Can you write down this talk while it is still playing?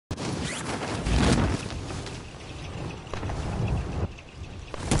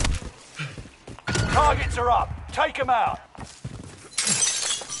targets are up. Take them out.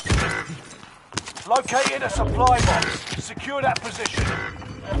 Located a supply box. Secure that position.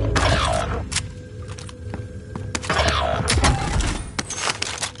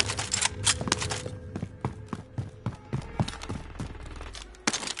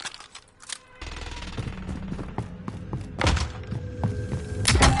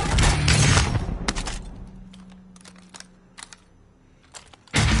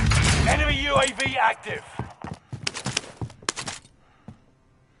 Enemy UAV active.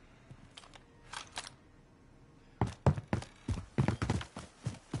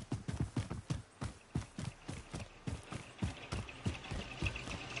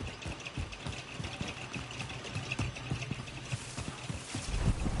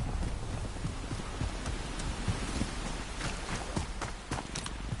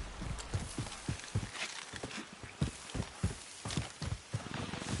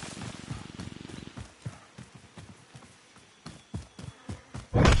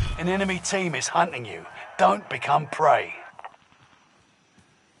 An enemy team is hunting you. Don't become prey.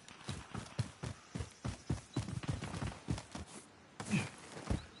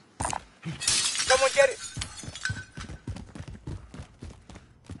 Someone get it.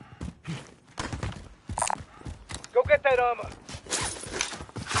 Go get that armor.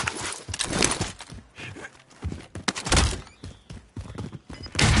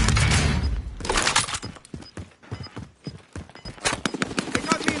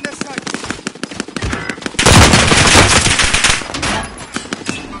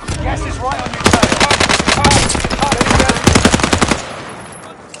 Gas is right on your tail.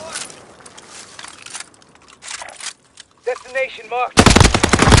 Destination marked.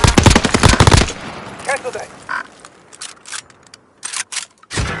 Cancel that.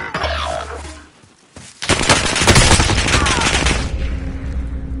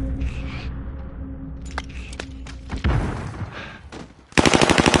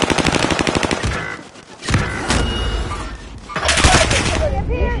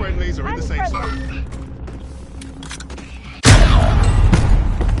 All friendlies are in the safe zone.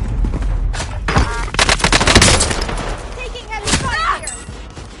 Taking heavy fire here.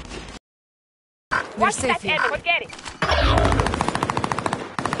 Watch that end. Forget it.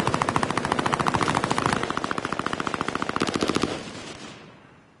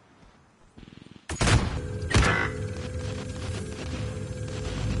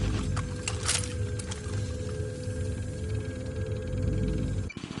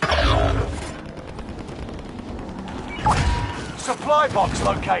 Supply box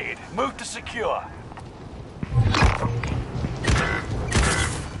located. Move to secure.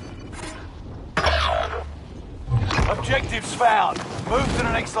 Objectives found. Move to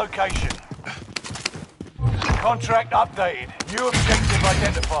the next location. Contract updated. New objective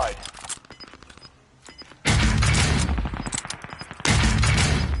identified.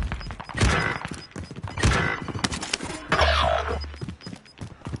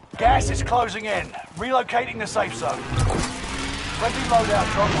 Gas is closing in. Relocating the safe zone. Friendly loadout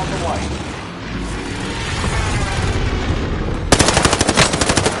drop on the way.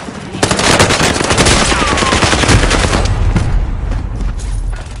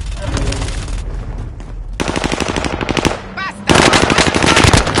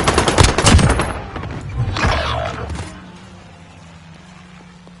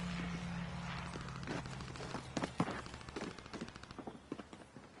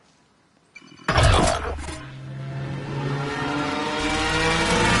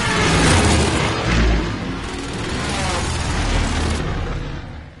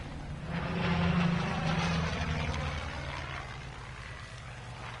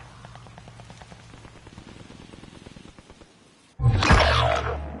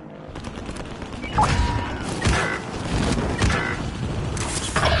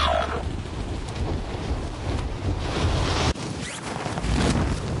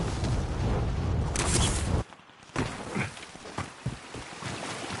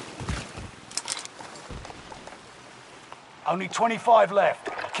 Only 25 left.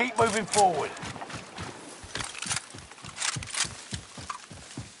 Keep moving forward.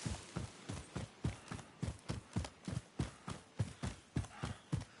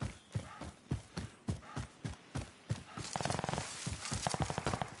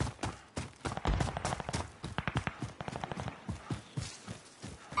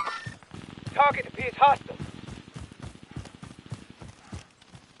 Target appears hostile.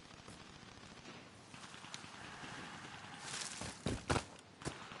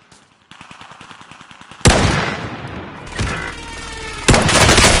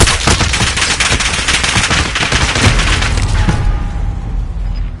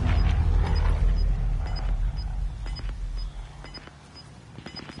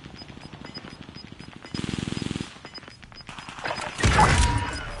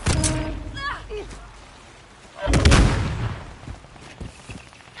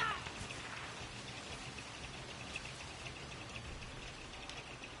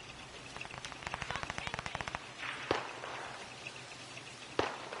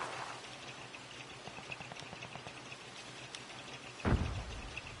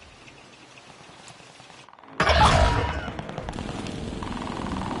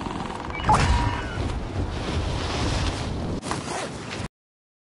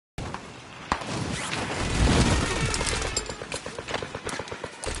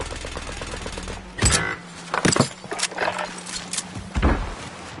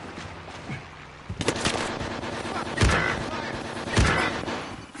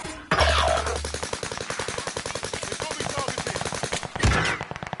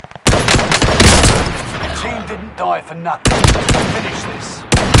 die for nothing. Finish this.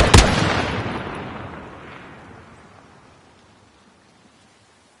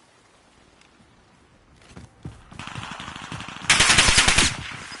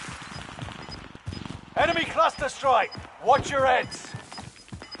 Enemy cluster strike. Watch your heads.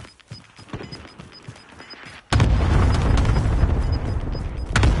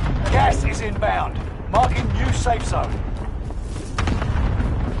 Gas is inbound. Marking new safe zone.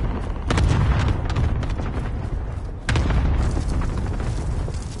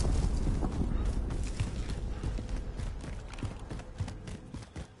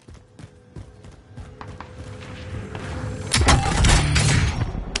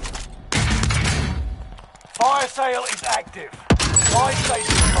 Fire sale is active. Fire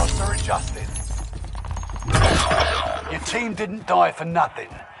station costs are adjusted. Your team didn't die for nothing.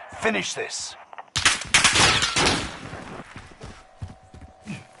 Finish this.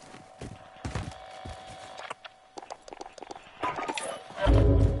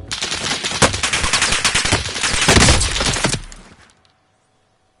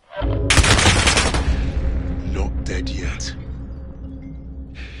 Not dead yet.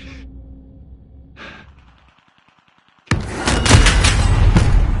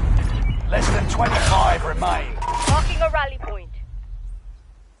 Less than 25 remain. Marking a rally point.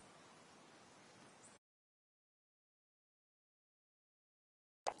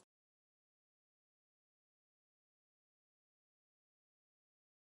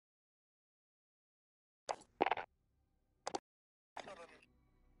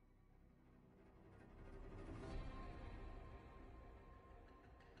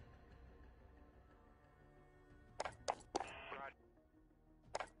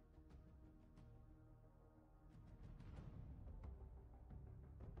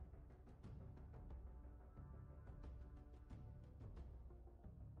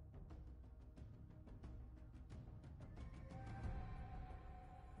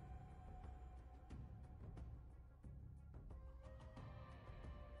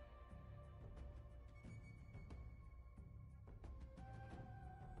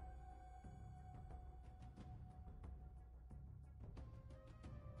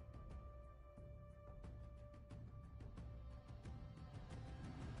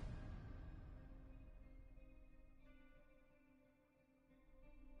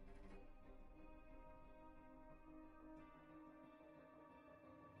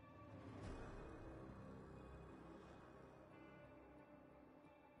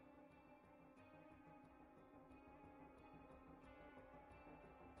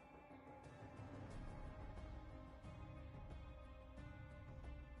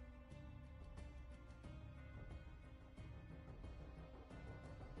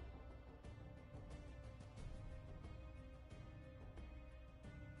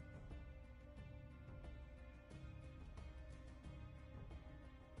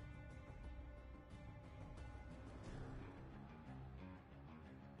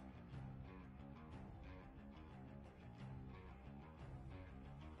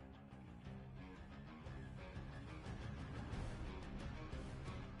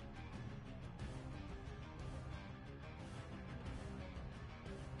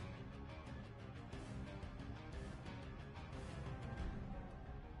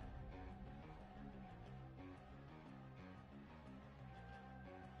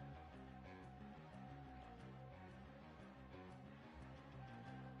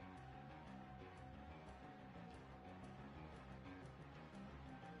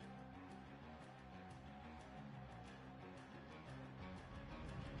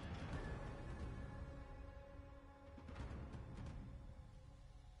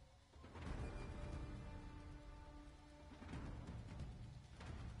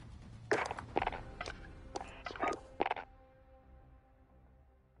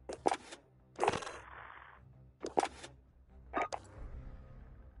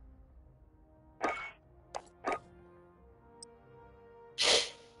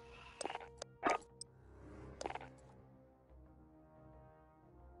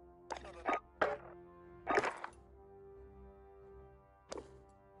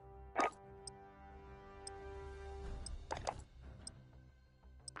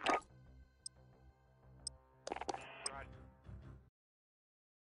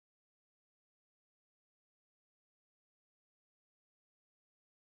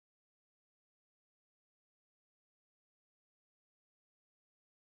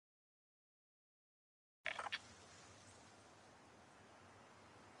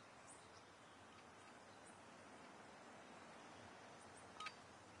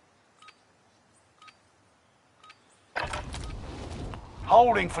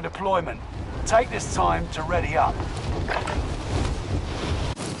 Holding for deployment. Take this time to ready up.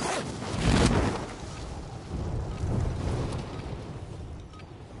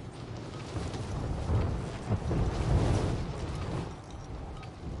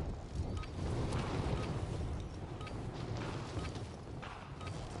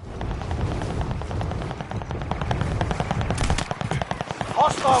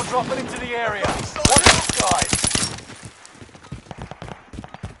 Hostile dropping into the area. Watch the skies.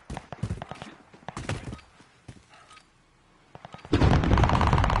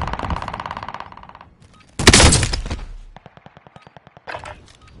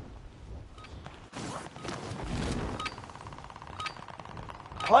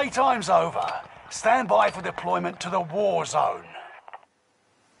 Playtime's over. Stand by for deployment to the war zone.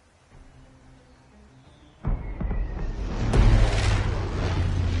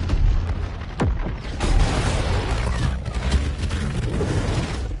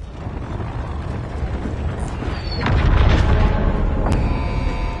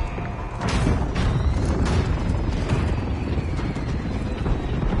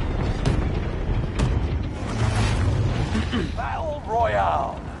 Battle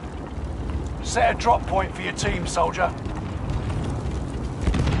Royale. Set a drop point for your team, soldier.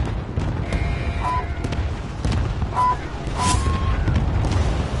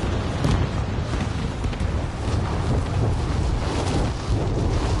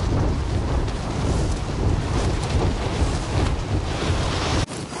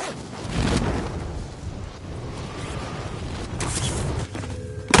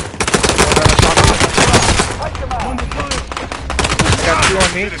 Take them out. I got two on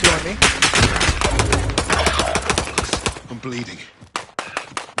me, two on me. I'm bleeding.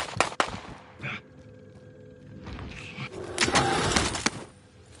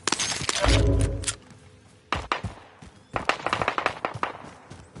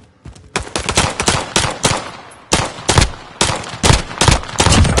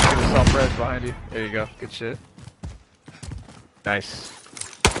 Get a self res behind you. There you go. Good shit. Nice.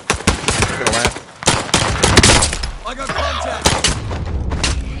 Gonna land. I got contact.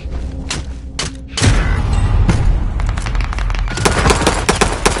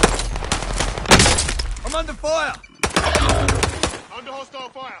 I'm under fire. Under hostile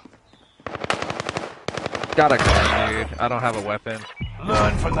fire. Got a gun, dude. I don't have a weapon.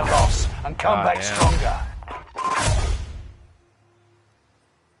 Learn from the loss and come back yeah. stronger.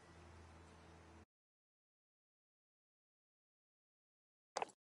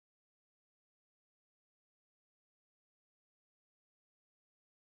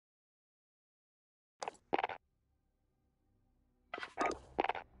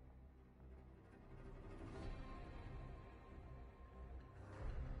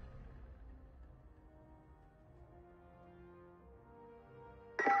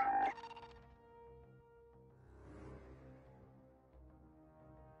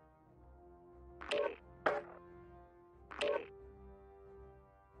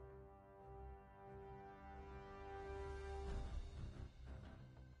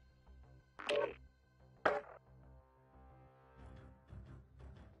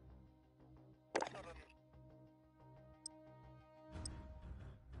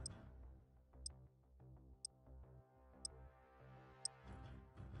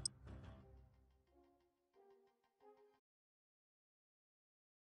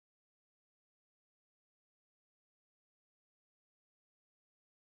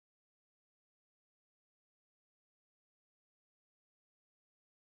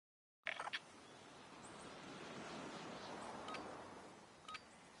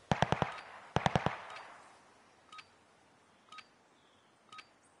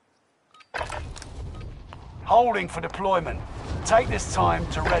 Holding for deployment. Take this time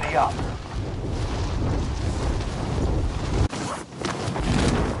to ready up.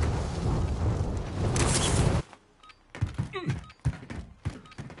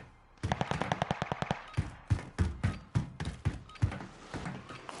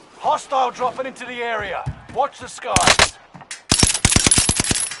 Hostile dropping into the area. Watch the skies.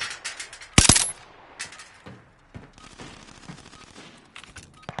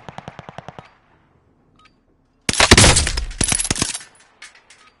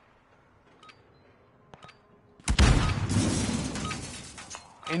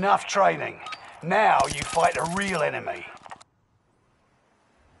 Enough training. Now you fight a real enemy.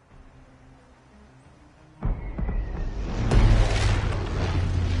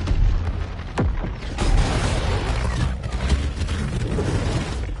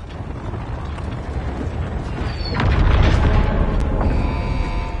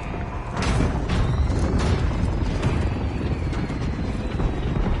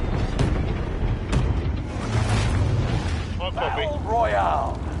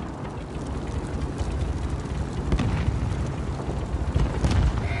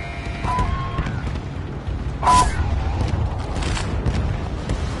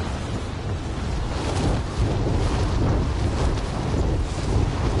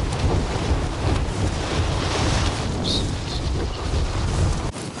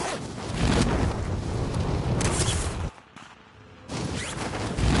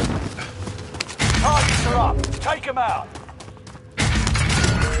 out.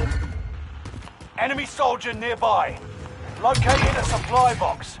 Enemy soldier nearby. Located a supply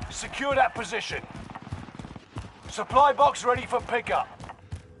box. Secure that position. Supply box ready for pickup.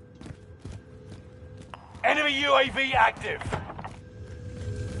 Enemy UAV active.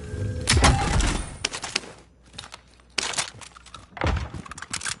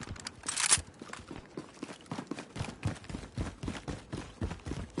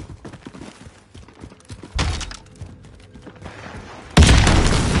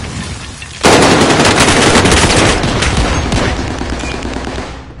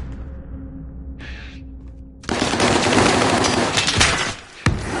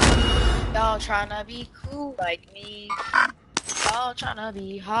 Y'all tryna be cool like me. Y'all tryna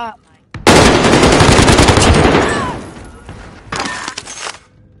be hot like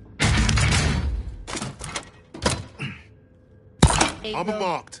me. Armor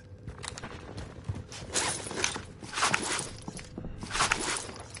marked.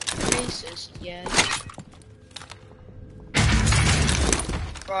 Racist, yes.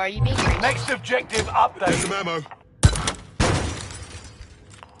 Bro, are you being racist? Next objective There's update. some ammo.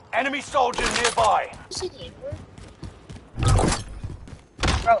 Enemy soldier nearby. Is it the N-word?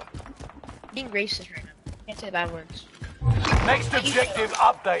 Bro, being racist right now. Can't say bad words. Next objective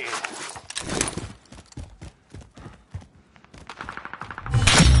updated.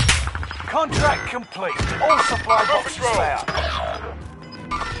 Contract complete. All supply boxes found.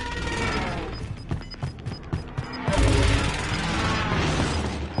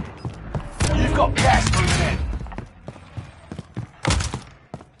 You've got gas moving in.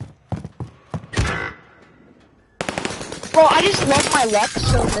 Bro, I just love my luck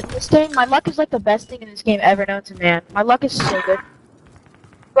so good this game. My luck is like the best thing in this game ever known to man. My luck is so good.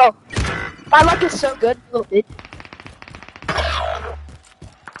 Bro, my luck is so good, little bitch.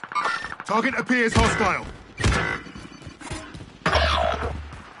 Target appears hostile.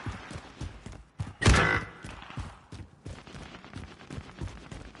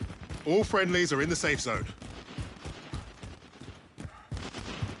 All friendlies are in the safe zone.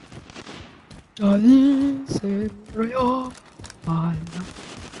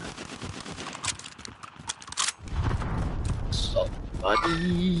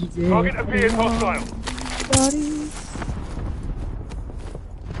 Target appears hostile.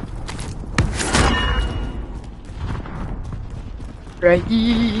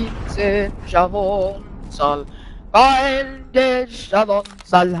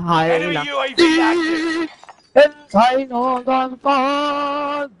 Enemy UAV active.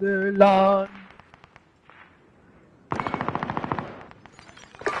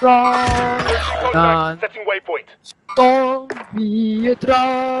 Setting waypoint. Don't be a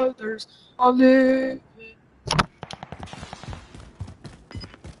trousers only.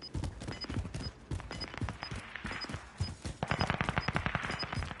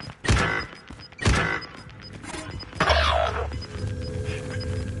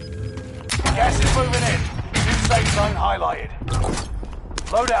 Gas is moving in. New safe zone highlighted.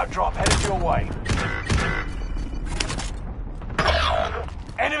 Loadout drop headed your way.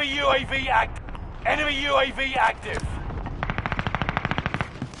 Enemy UAV active. Enemy UAV active.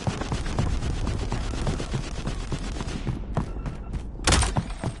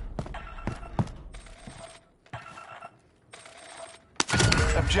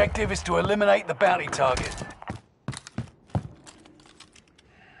 Objective is to eliminate the bounty target.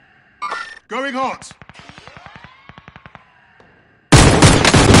 Going hot.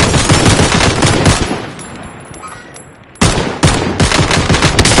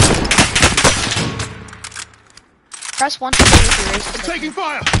 Press 1 to erase I'm the taking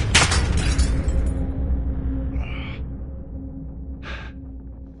fire.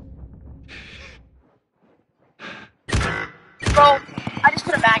 Bro, I just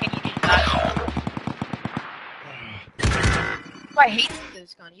put a mag in you, dude. I hate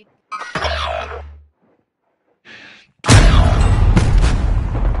this gun. You...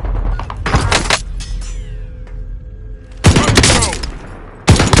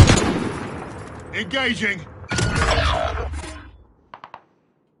 Engaging.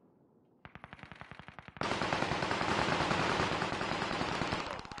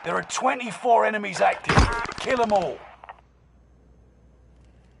 There are 24 enemies active. Kill them all.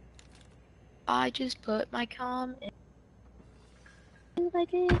 I just put my comm in. Like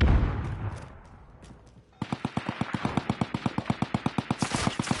it.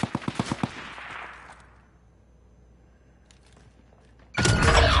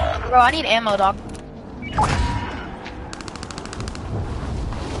 Bro, I need ammo, dog.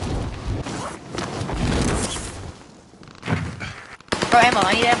 Bro, ammo.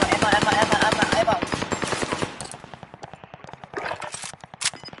 I need ammo.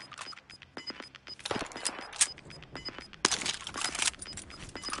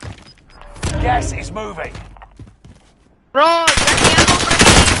 Gas is moving. Bro, get the ammo for me.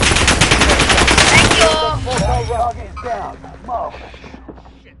 Thank you. Target is down. Marvelous.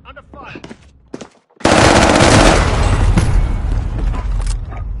 Shit, under fire.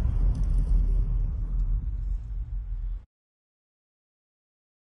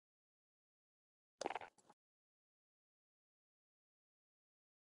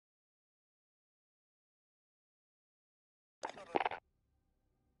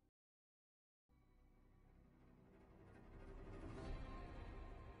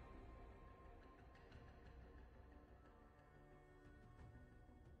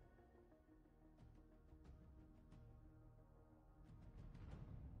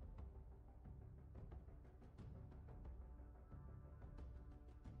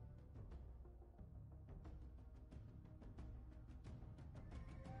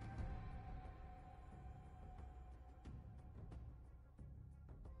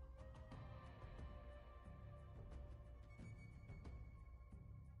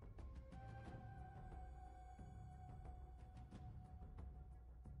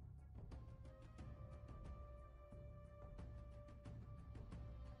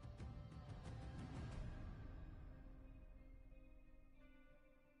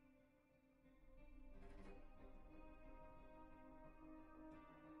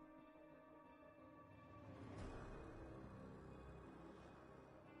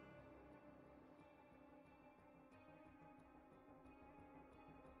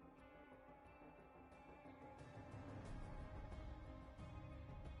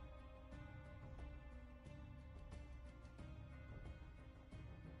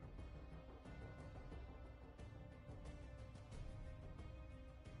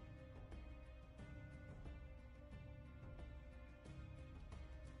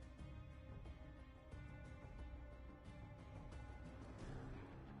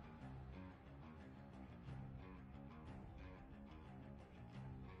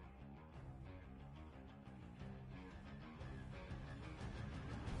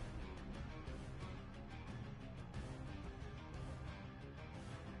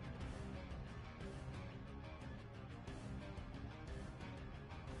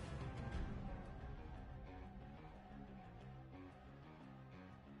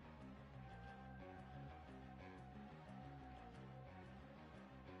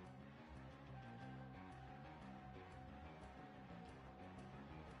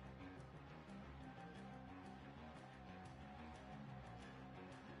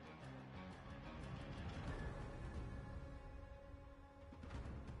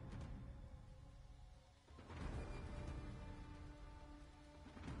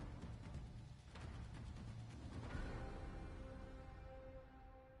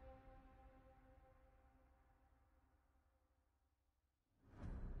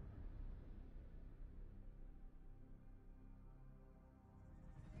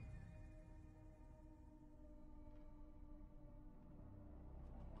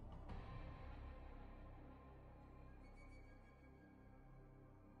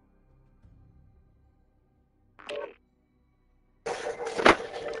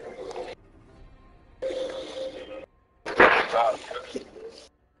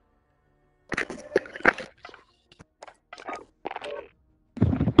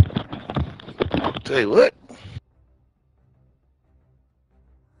 Say what?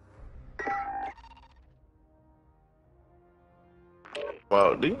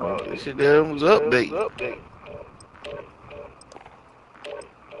 Wow, this shit there was update.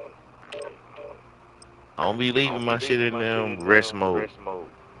 I don't be leaving my shit in rest mode.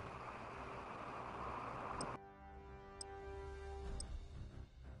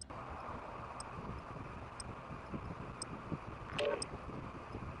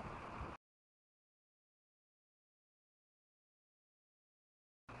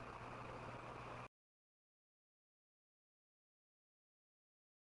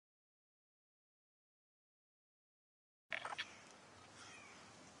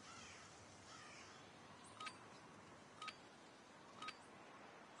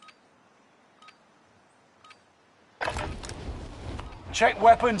 Check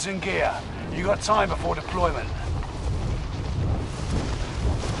weapons and gear. You got time before deployment.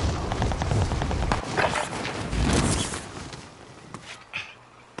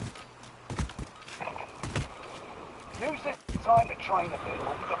 Use this time to train a bit.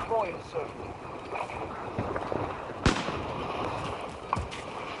 We'll be deploying soon.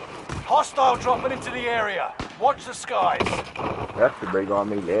 Hostile dropping into the area. Watch the skies. That's the big on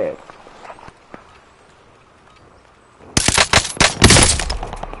me, yeah.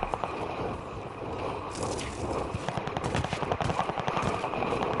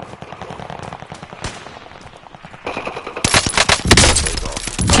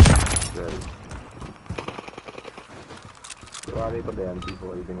 they put the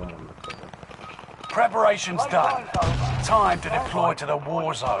MP4 anything on them? Preparation's done. Time to deploy to the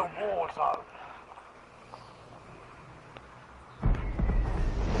war zone.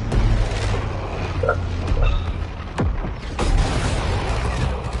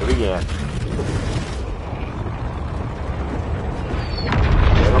 Here we go.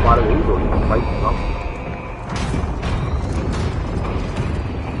 Nobody will go. You can fight something.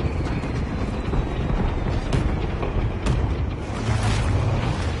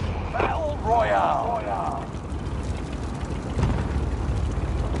 Battle Royale.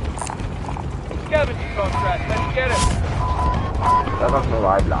 Scavenger contract, let's get it. That was no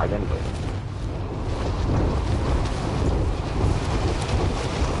live lag anyway.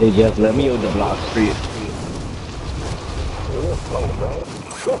 They just let me on the block street.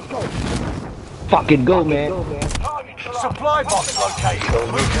 Fucking go, man. Supply box located.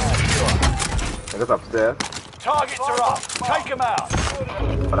 It's upstairs. Targets are up. Take them out.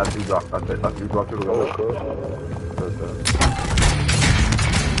 But that's you drop. That's it. That's you drop to the road.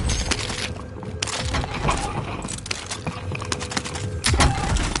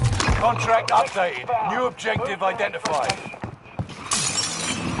 Contract updated. New objective identified.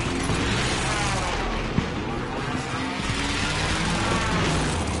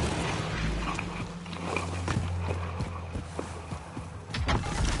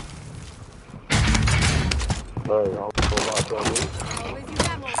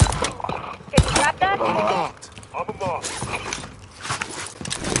 Can you grab that? I'm marked.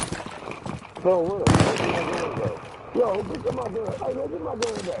 No, what? Yo, get my gun. Hey, get my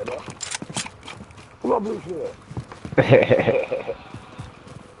gun back, bro. Come on, blue shit.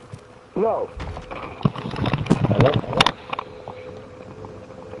 No.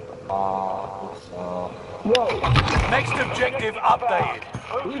 Yo. Next objective updated.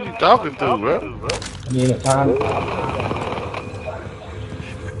 Who are you talking to, bro? Field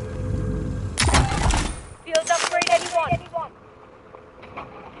upgrade anyone?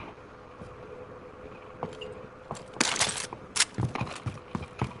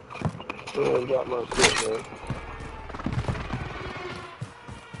 Got my shit, man.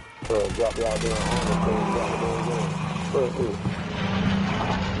 Drop y'all there on the thing.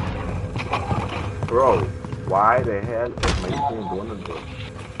 Bro, why the hell is my team doing this?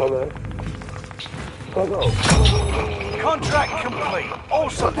 Okay. Let's go. Contract complete. All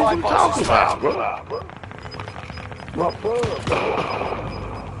supply What boxes you talking found. about, bro? My phone,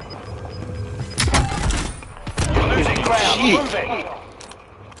 You're losing ground. Move it.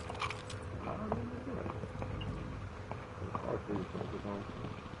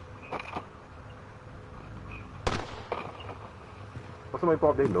 What's somebody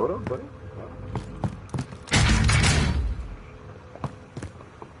pop their load up, buddy?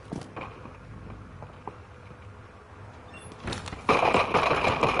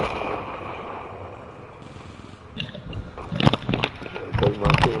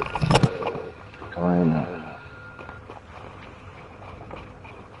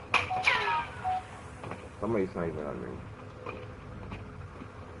 Somebody's sniping on me.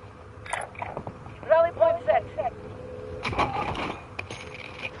 Rally point set.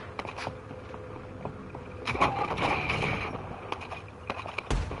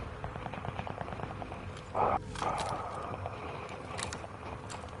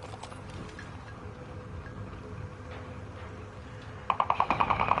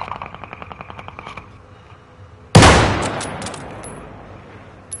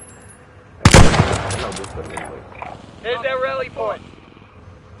 Here's that rally point.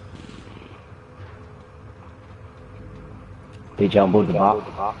 They jumbled the box.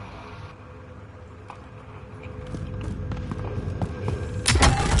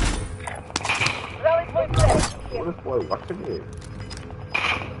 Rally point set. What is boy watching it?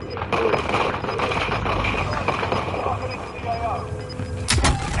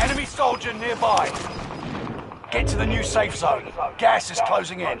 Enemy soldier nearby. Get to the new safe zone. Gas is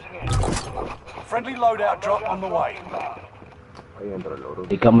closing in. Friendly loadout drop on the way.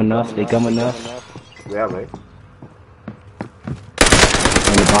 They coming us. They coming us. Yeah, mate.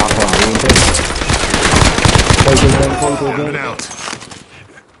 On the box on green Moving out.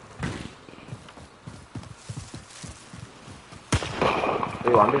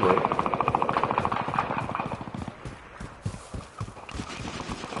 Hey, one day,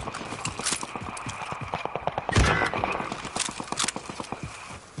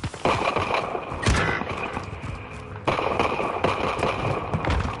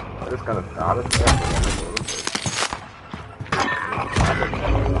 I just kind of started there.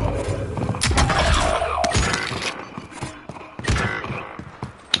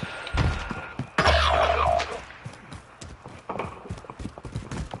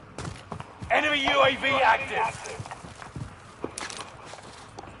 active.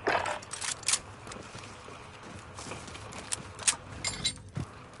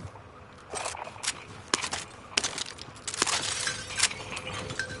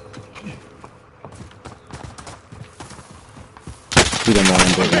 See them all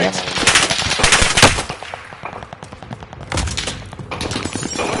in there.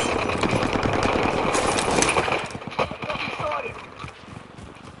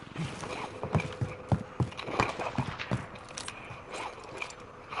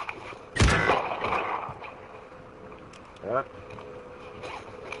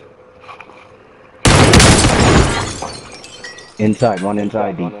 Inside, one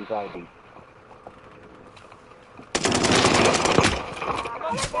inside, D.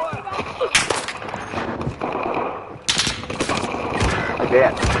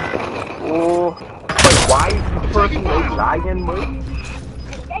 Dead. Oh, but why is the person lying, mate?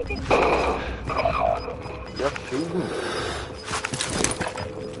 Just shooting.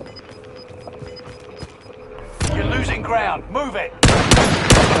 You're losing ground. Move it.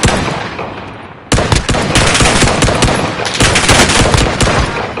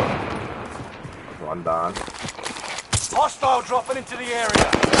 One down. Hostile dropping into the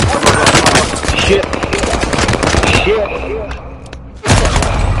area. Shit. Shit.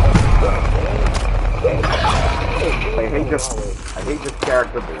 I hate this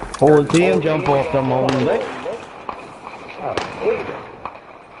character. Whole team jump off the mountain.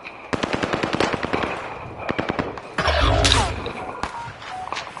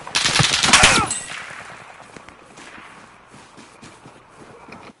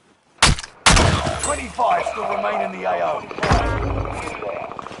 Still remain in the AO.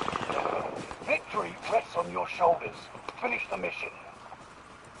 Victory rests on your shoulders. Finish the mission.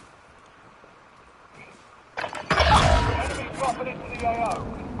 Enemy dropping into the AO.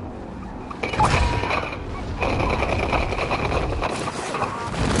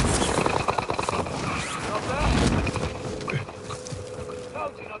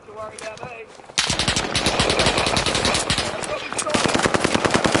 Told you not to worry about me.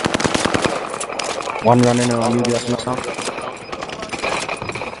 One running around you just now.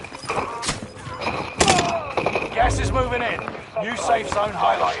 Gas is moving in. New safe zone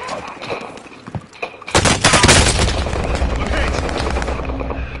highlighted.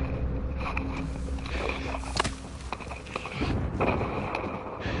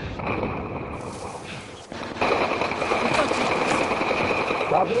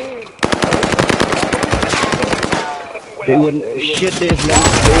 They wouldn't shit this man.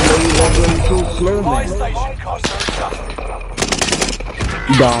 They were going too slow, Fire man. station costs are adjusted.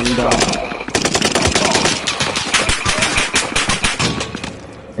 Down.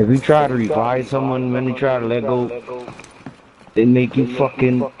 If you try to revive someone when you try to let go, they make you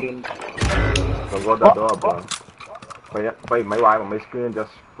fucking. Don't go that door, bro. Wait, my wife on my screen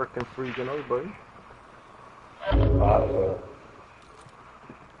just freaking freaking out, boy.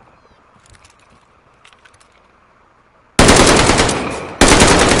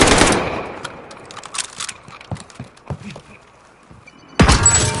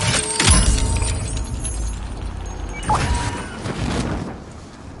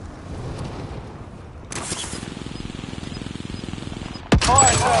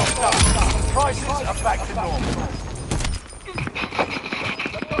 Fire sales done. Prices are back to normal.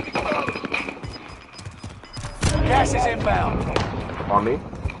 Gas is inbound. On me? In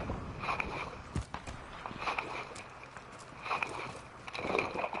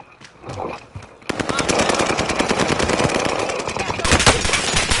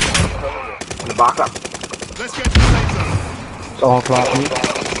the back up. Let's get to the safe zone. It's all across me.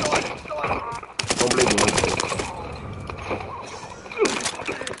 Don't believe me.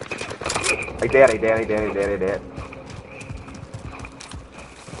 I dead.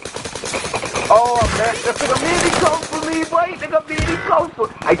 Oh man, they're gonna really come for me, boy. They're gonna really come for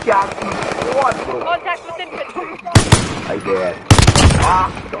me. I can't see one, bro. Contact with infantry. I dead.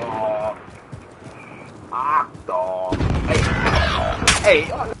 Dog. Hey.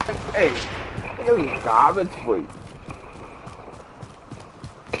 You garbage, boy.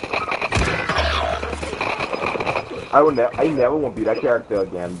 I never want to be that character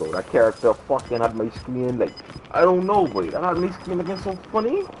again, bro. That character fucking had my skin, like, I don't know, boy. That had my skin again so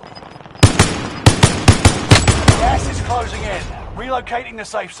funny. Gas is closing in. Relocating the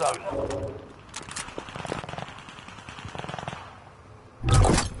safe zone.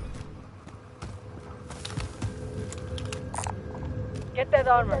 Get that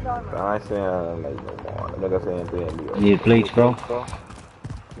armor. I saying like no more. The nigga saying damn you. Need plates, bro?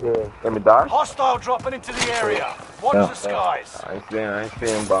 Yeah. Let me die. Hostile dropping into the area. Watch Yeah. the skies. I ain't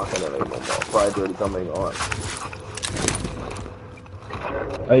seeing barking at it no more. Probably already coming on.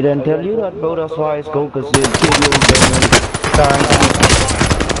 I didn't tell you that, bro. That's why it's go, cause the kid will get me.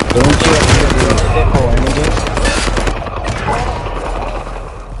 Don't check the stick or anything.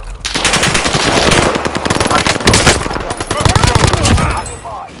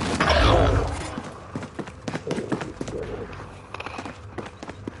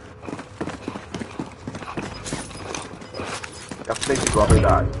 That thing probably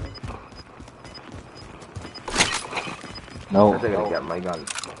died. No. I think I got my gun.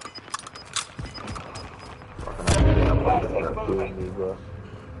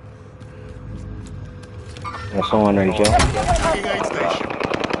 There's someone right here. Tagging aid station.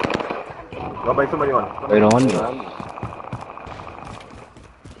 Go by somebody on. Right on you.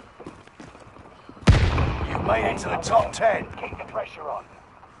 You've made it to the top 10. Keep the pressure on.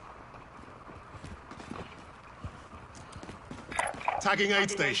 Tagging aid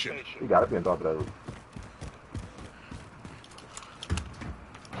station. You gotta be on top of that roof.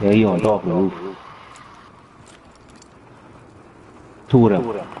 Yeah, he on top of the roof. Two of them.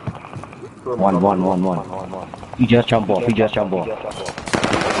 One. He just jump off. I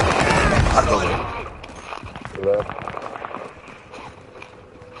go there.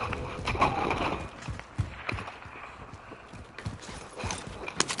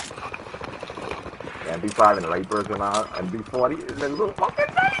 MB5 and the right person out. MB40 is in little fucking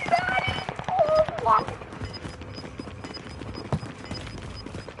nice. Oh, fuck.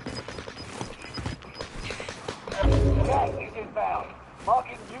 Gas is inbound.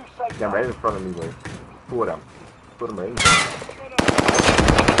 Marking new safe Yeah, right in front of me, boy. Two of them. Put them right in. I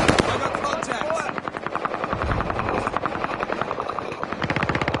got contact.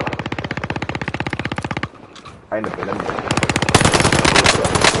 I ain't the villain.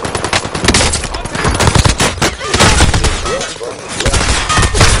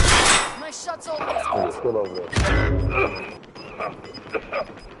 My shot's all Still over there.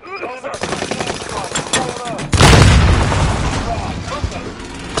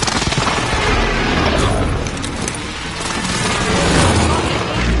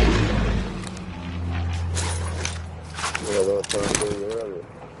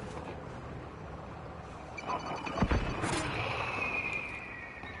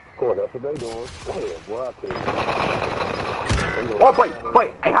 Cool, that's what they doing. Boy, I tell you. Oh, boy.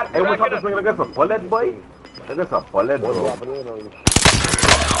 I was trying to swing against a bullet, boy. Against a bullet, bro.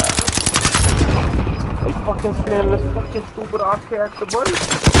 I fucking slaying this fucking stupid ass character, boy.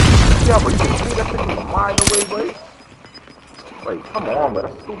 Yeah, but you can see that thing from a mile away, boy. Wait, come on, man.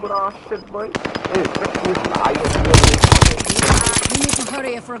 That stupid ass shit, boy. Hey, We need to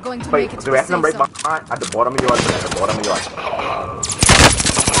hurry if we're going to wait, make it to the the rest of them safe right zone. behind, at the bottom of yours, at the bottom of yours.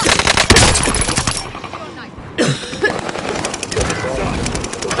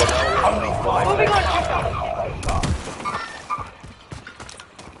 Only 5 minutes.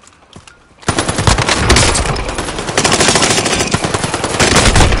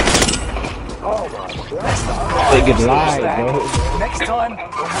 They get live, bro. Next time,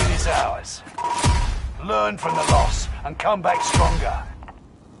 the win is ours. Learn from the loss and come back stronger.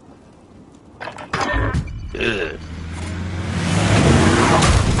 Ugh.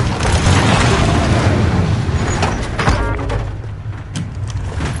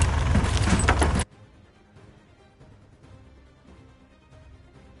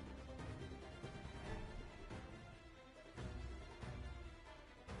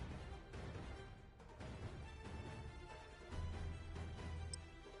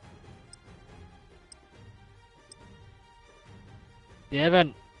 Yeah,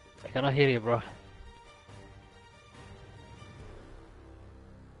 man. I cannot hear you, bro.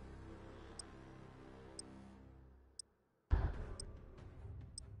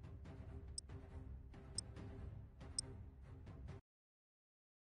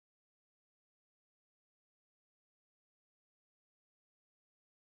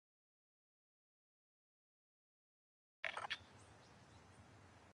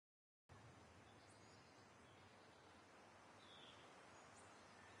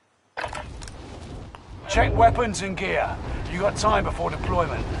 Check weapons and gear. You got time before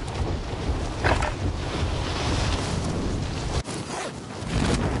deployment.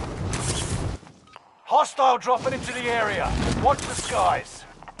 Hostile dropping into the area. Watch the skies.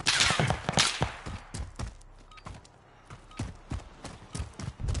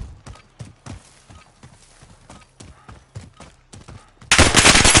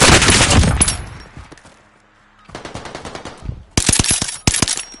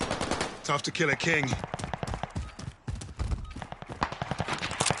 Tough to kill a king.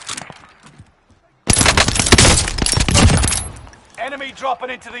 Enemy dropping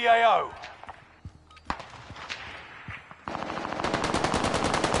into the AO.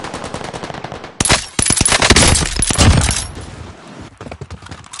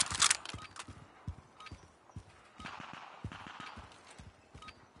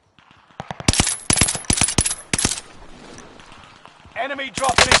 Enemy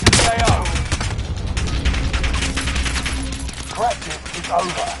dropping into the AO. Practice is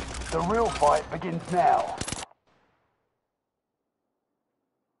over. The real fight begins now.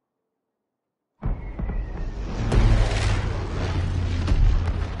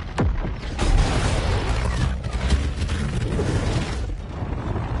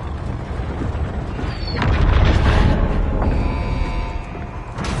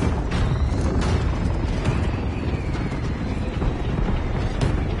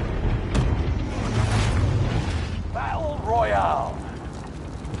 Battle Royale.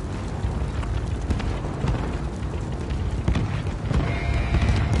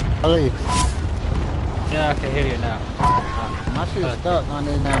 Alex, Yeah, I can hear you now. my shit's stuck on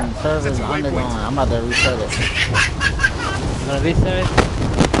this damn server's undergoing. I'm about to reset it. You gonna reset it?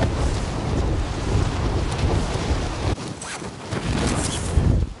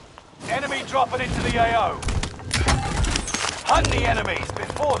 Enemy dropping into the AO. Hunt the enemies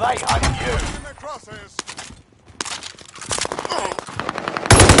before they hunt you. In their crosshairs.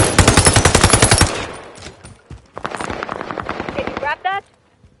 Can you grab that?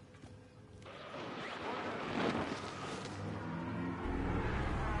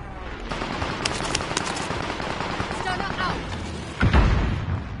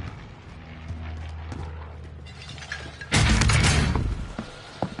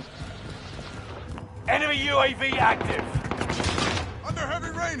 Enemy UAV active. Under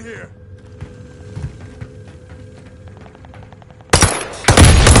heavy rain here.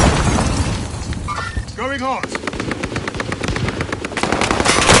 Going hot.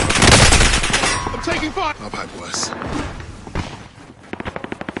 I'm taking fire. I've had worse.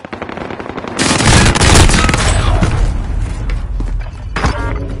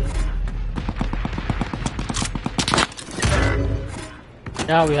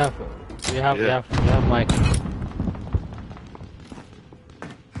 Yeah, we have Mike.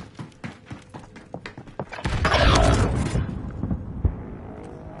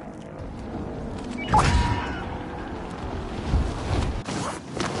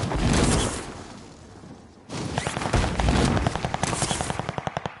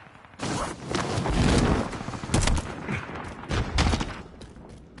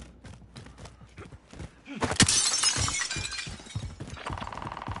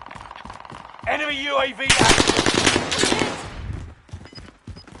 Enemy UAV active.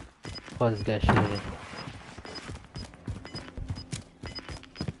 What's this guy shooting?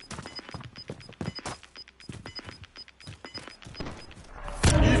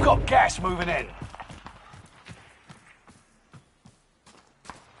 You've got gas moving in.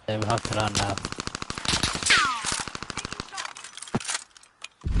 Yeah, we have to run now.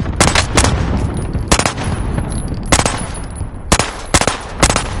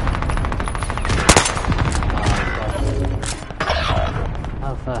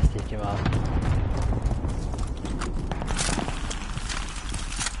 How fast did you out?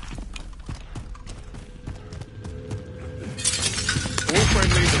 All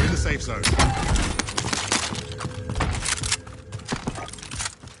friendlies are in the safe zone.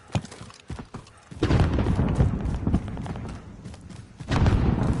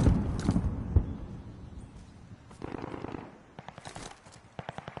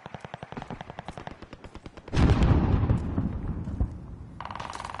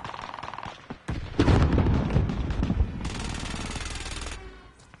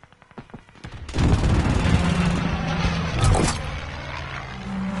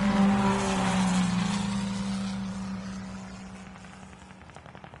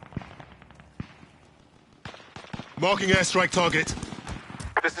 Marking airstrike target.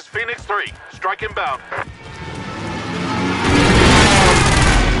 This is Phoenix 3. Strike inbound.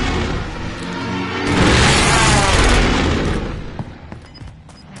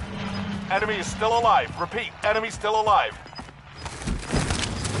 Enemy is still alive. Repeat, enemy still alive.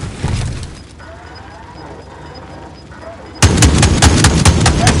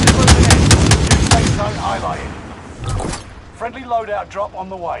 Safe zone highlighted. Friendly loadout drop on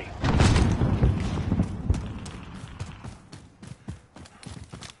the way.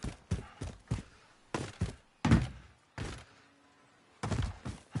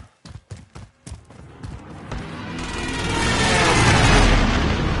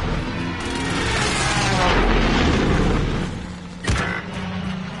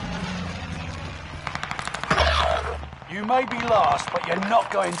 You may be last, but you're not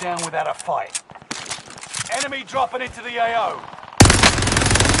going down without a fight. Enemy dropping into the AO.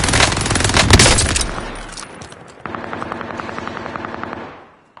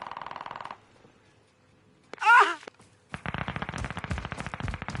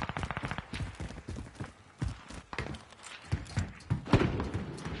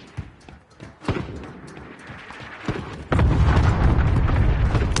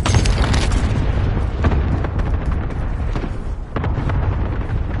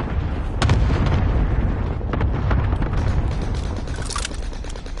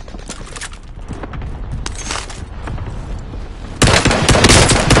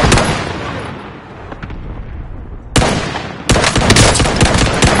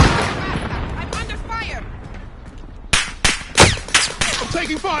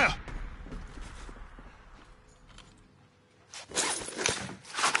 Taking fire!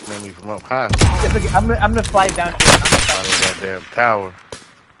 Enemy from up high. I'm gonna fly down here. Out of that damn tower.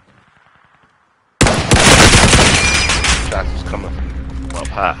 Shots is coming from up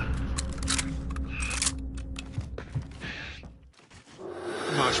high.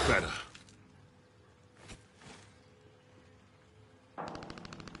 Much better.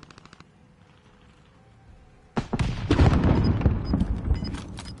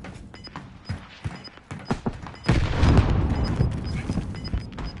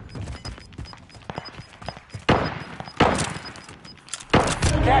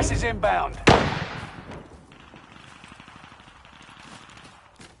 Gas is inbound.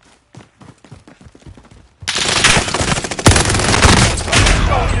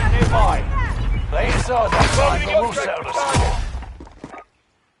 Soldier nearby. They inside that time, but we'll settle the score.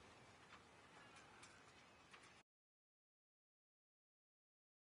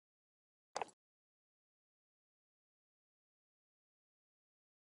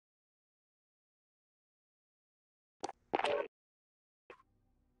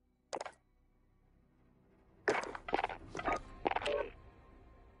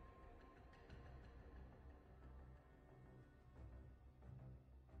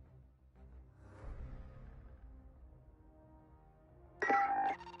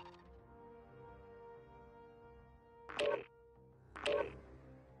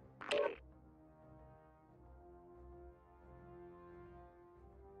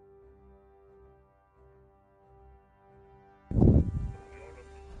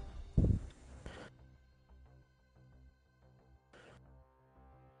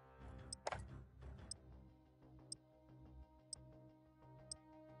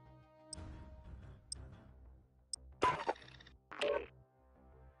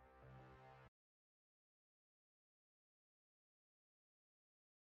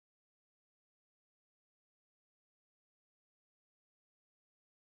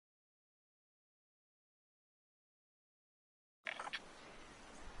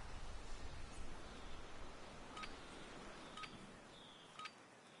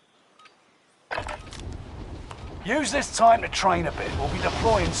 Use this time to train a bit. We'll be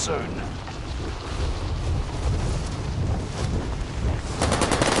deploying soon.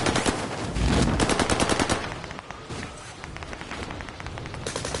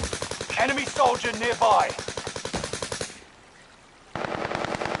 Enemy soldier nearby.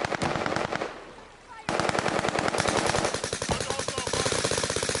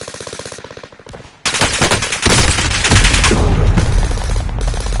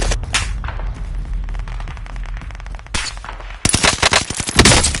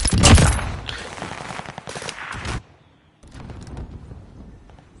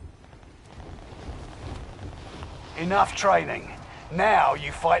 Enough training. Now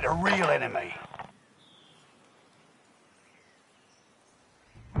you fight a real enemy.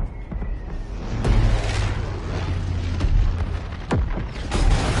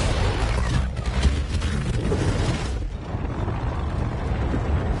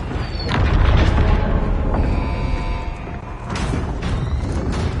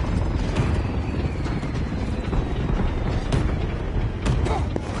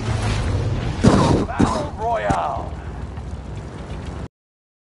 Battle Royale.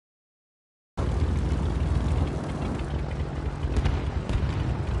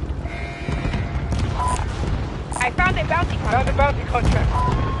 I found a bounty contract. Found a bounty contract.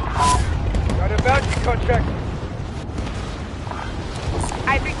 Got a bounty contract.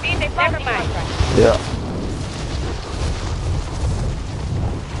 I've received a bounty contract. Yeah.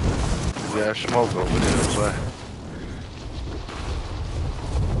 We got smoke over there, so.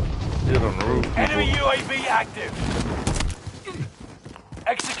 Get on the roof. Enemy UAV active.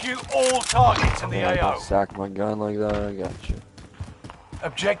 Execute all targets in the AO. Sack my gun like that, I got you.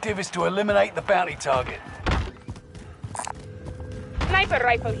 Objective is to eliminate the bounty target. sniper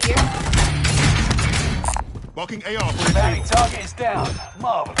rifle here. Marking AR for Bounty target is down.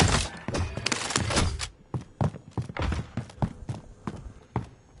 Marvelous.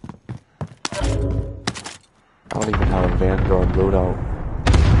 I don't even have a Vanguard loadout.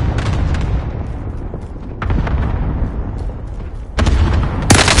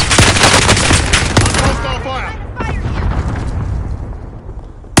 hostile fire.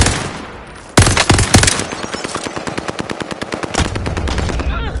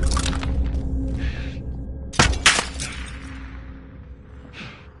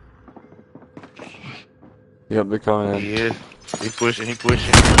 Yep, they're coming in. He is. He pushing, he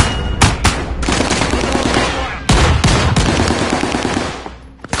pushing.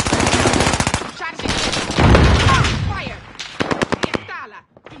 Fire! Pistola!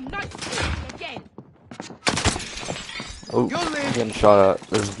 Do not shoot again! Oh, I'm getting shot at.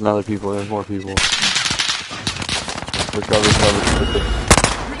 There's another people, there's more people. Recover.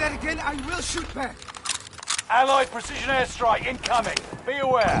 Do that again, I will shoot back. Allied precision airstrike incoming. Be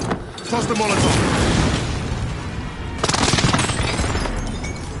aware. Toss the Molotov.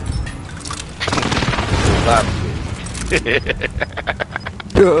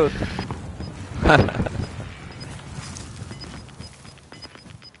 Good.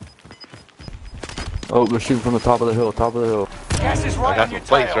 Oh, they're shooting from the top of the hill, Gas is I right got on your some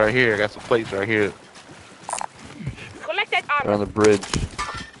plates tail. right here. I got some plates right here. Collect that They're armor. on the bridge.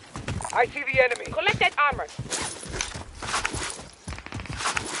 I see the enemy. Collect that armor.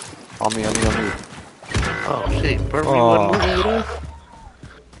 On me. Oh shit, Burberry wasn't moving with us?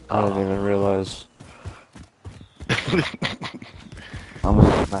 I didn't even realize. I'm a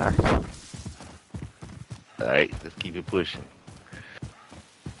smack. Alright, let's keep it pushing.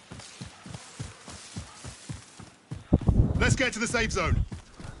 Let's get to the safe zone.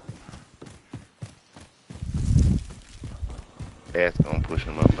 That's gonna push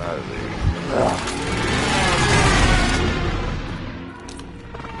him up out of there.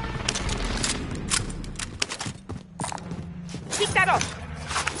 Keep that up.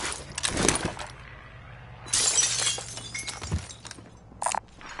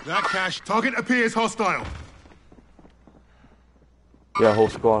 That cash target appears hostile. Yeah, whole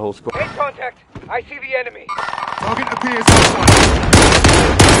squad. Make contact. I see the enemy. Target appears hostile.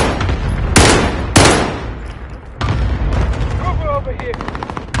 Trooper over here.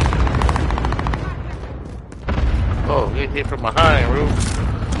 Oh, get hit from behind, Roo.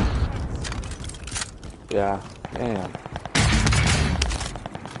 Yeah, damn.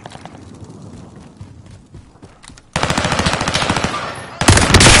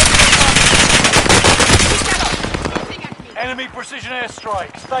 Enemy precision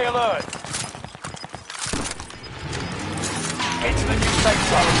airstrike. Stay alert. Into the new safe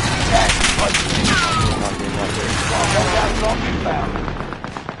zone. Gas is close. Lock inbound.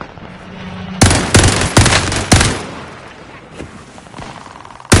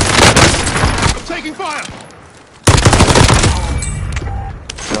 I'm taking fire.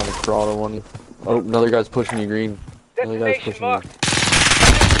 Down the crawler one. Oh, another guy's pushing you, Green. Another guy's Destination pushing you. marked.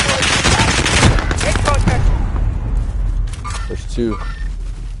 Make contact. There's two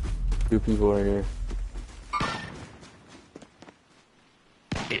people right here.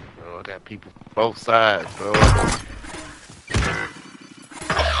 Shit, bro. I got people both sides, bro.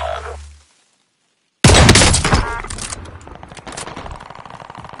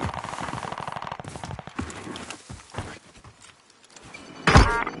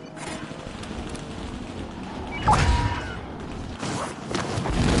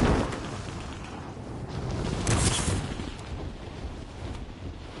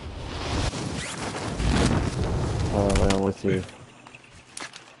 I'm with you.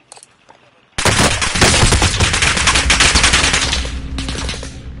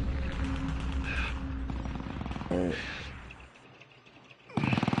 Alright.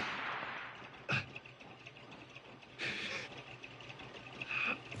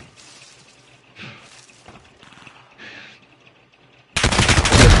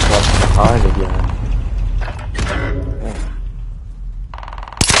 Behind again.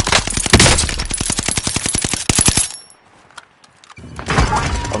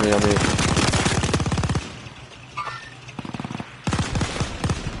 On me.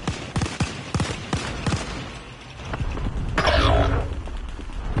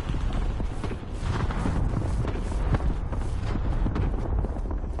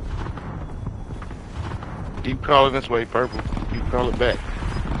 Keep crawling this way, Purple. Keep crawling back.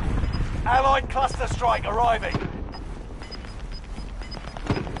 Allied cluster strike arriving.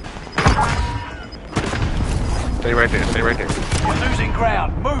 Stay right there. You're losing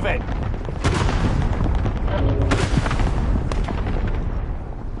ground. Move it.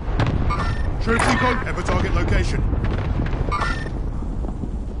 Troops in contact. Ever target location.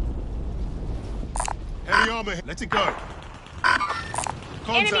 Heavy armor. Let it go.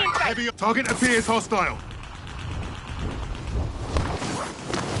 Contact. Heavy. Target appears hostile.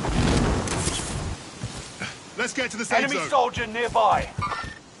 Let's get to the safe Enemy zone. soldier nearby.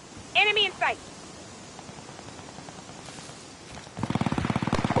 Enemy in sight.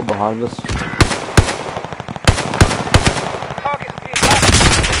 Go behind us.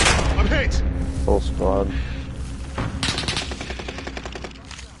 I'm hit. Full squad.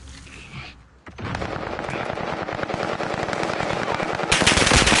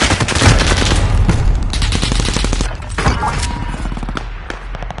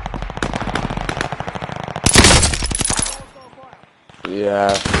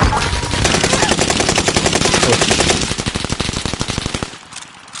 Yeah.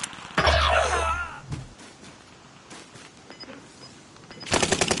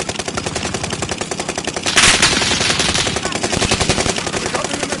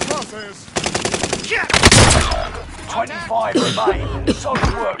 Yeah. 25 remain.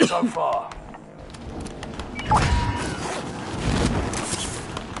 Solid work so far.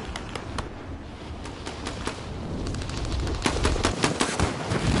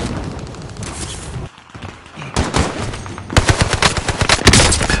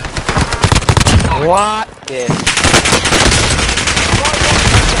 What? Yeah.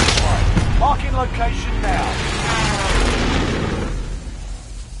 Marking location now.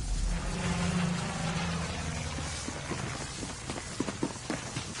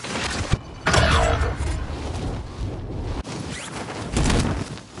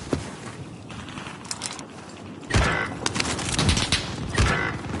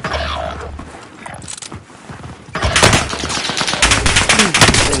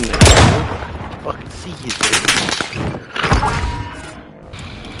 Fucking see you.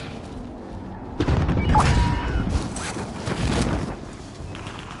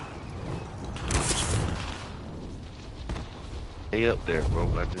 Stay up there, bro.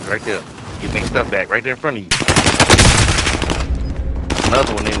 Right there. Get my stuff back right there in front of you.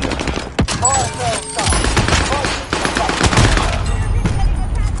 Another one in there.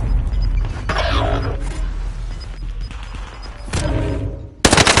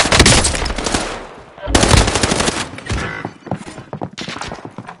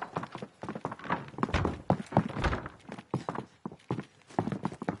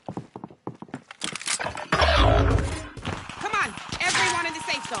 Come on, everyone in the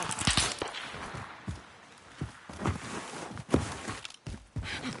safe zone.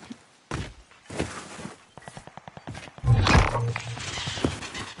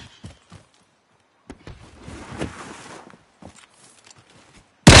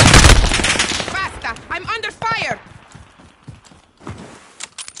 Basta! I'm under fire!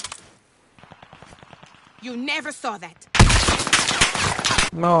 You never saw that.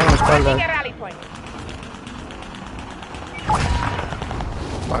 No, Marking a rally point.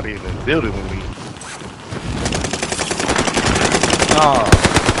 Somebody in the building with me. Oh.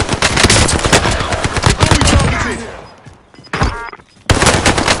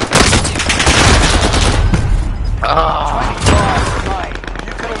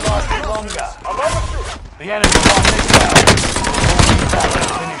 You could have lasted longer. The enemy on this side. That will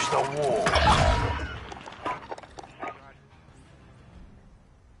finish the war.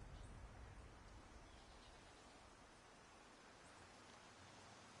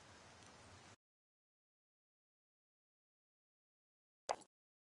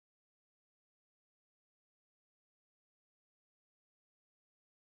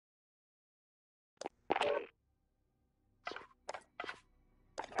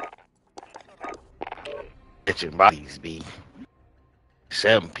 Catching bodies, be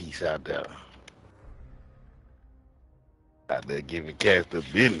 7-piece out there. Out there giving cats the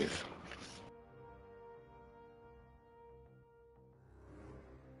business.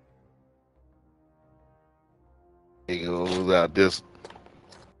 Nigga was out this.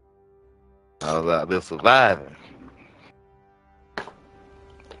 I was out there surviving.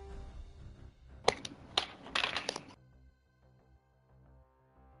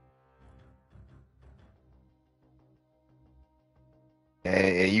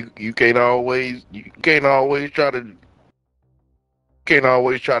 And you can't always try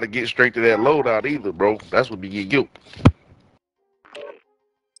to get straight to that loadout either, bro. That's what you get guilt.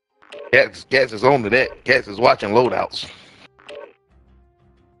 Cats is on to that. Cats is watching loadouts.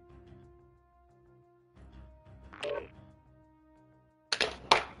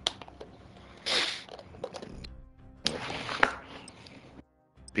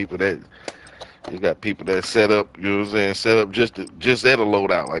 People that You got people that set up, you know what I'm saying, set up just at a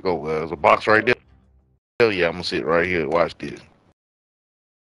loadout. Like, oh, there's a box right there. Hell yeah, I'm gonna sit right here and watch this.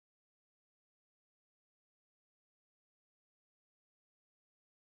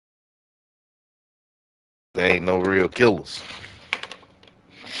 There ain't no real killers.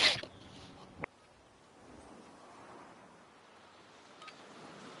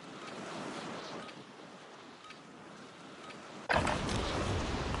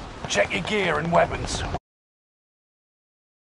 Check your gear and weapons.